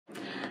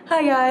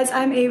Hi guys,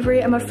 I'm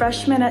Avery. I'm a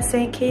freshman at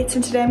St. Kate's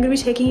and today I'm going to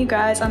be taking you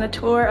guys on a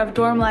tour of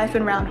dorm life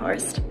in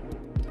Rauenhorst.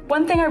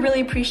 One thing I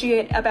really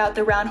appreciate about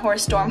the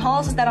Rauenhorst dorm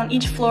halls is that on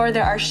each floor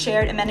there are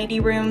shared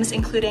amenity rooms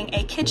including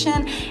a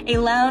kitchen, a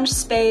lounge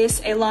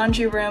space, a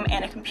laundry room,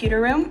 and a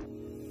computer room.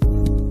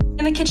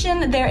 In the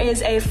kitchen, there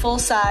is a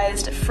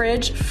full-sized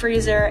fridge,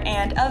 freezer,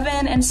 and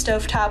oven and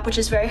stovetop, which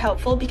is very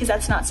helpful because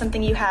that's not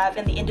something you have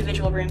in the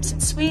individual rooms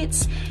and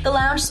suites. The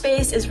lounge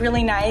space is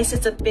really nice.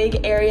 It's a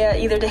big area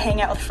either to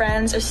hang out with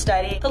friends or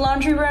study. The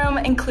laundry room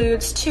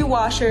includes 2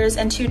 washers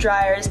and 2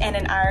 dryers and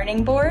an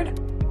ironing board.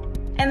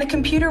 And the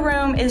computer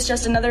room is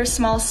just another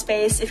small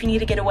space if you need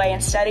to get away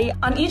and study.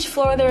 On each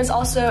floor there's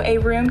also a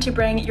room to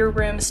bring your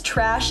room's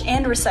trash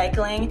and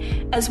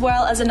recycling, as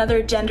well as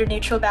another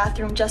gender-neutral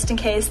bathroom just in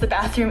case the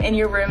bathroom in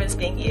your room is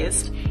being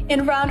used.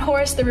 In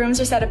Rauenhorst, the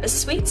rooms are set up as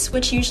suites,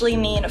 which usually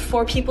mean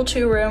 4 people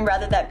to a room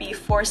rather than be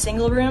 4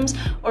 single rooms,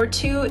 or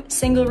 2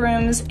 single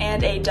rooms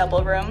and a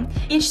double room.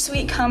 Each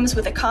suite comes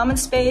with a common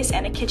space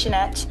and a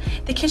kitchenette.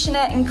 The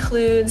kitchenette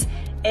includes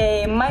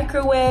a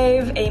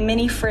microwave, a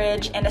mini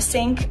fridge, and a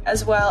sink,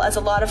 as well as a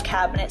lot of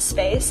cabinet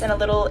space and a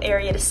little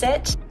area to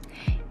sit.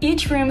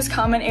 Each room's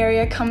common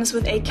area comes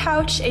with a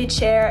couch, a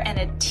chair, and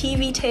a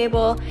TV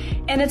table,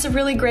 and it's a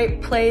really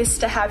great place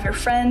to have your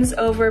friends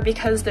over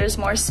because there's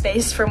more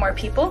space for more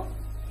people.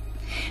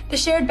 The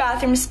shared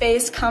bathroom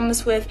space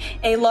comes with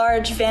a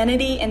large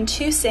vanity and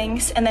 2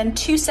 sinks, and then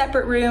 2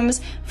 separate rooms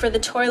for the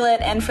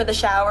toilet and for the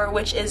shower,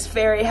 which is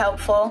very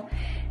helpful.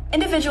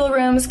 Individual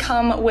rooms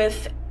come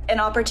with an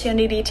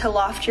opportunity to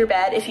loft your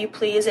bed if you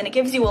please, and it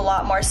gives you a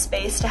lot more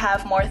space to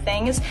have more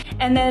things.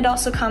 And then it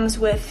also comes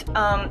with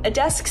a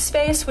desk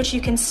space which you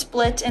can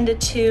split into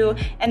 2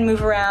 and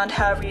move around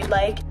however you'd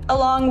like,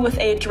 along with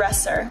a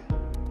dresser.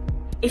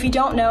 If you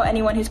don't know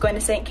anyone who's going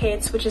to St.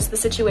 Kate's, which is the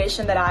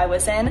situation that I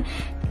was in,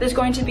 there's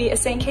going to be a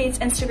St. Kate's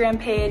Instagram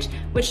page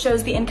which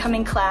shows the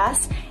incoming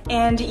class,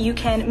 and you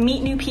can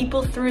meet new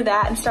people through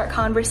that and start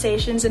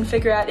conversations and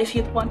figure out if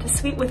you'd want to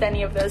suite with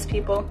any of those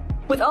people.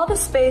 With all the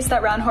space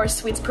that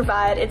Rauenhorst suites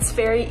provide, it's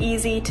very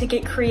easy to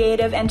get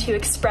creative and to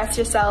express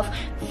yourself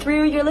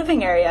through your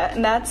living area,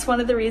 and that's one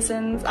of the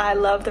reasons I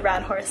love the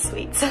Rauenhorst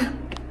suites.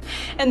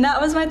 And that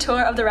was my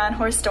tour of the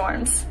Rauenhorst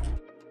dorms.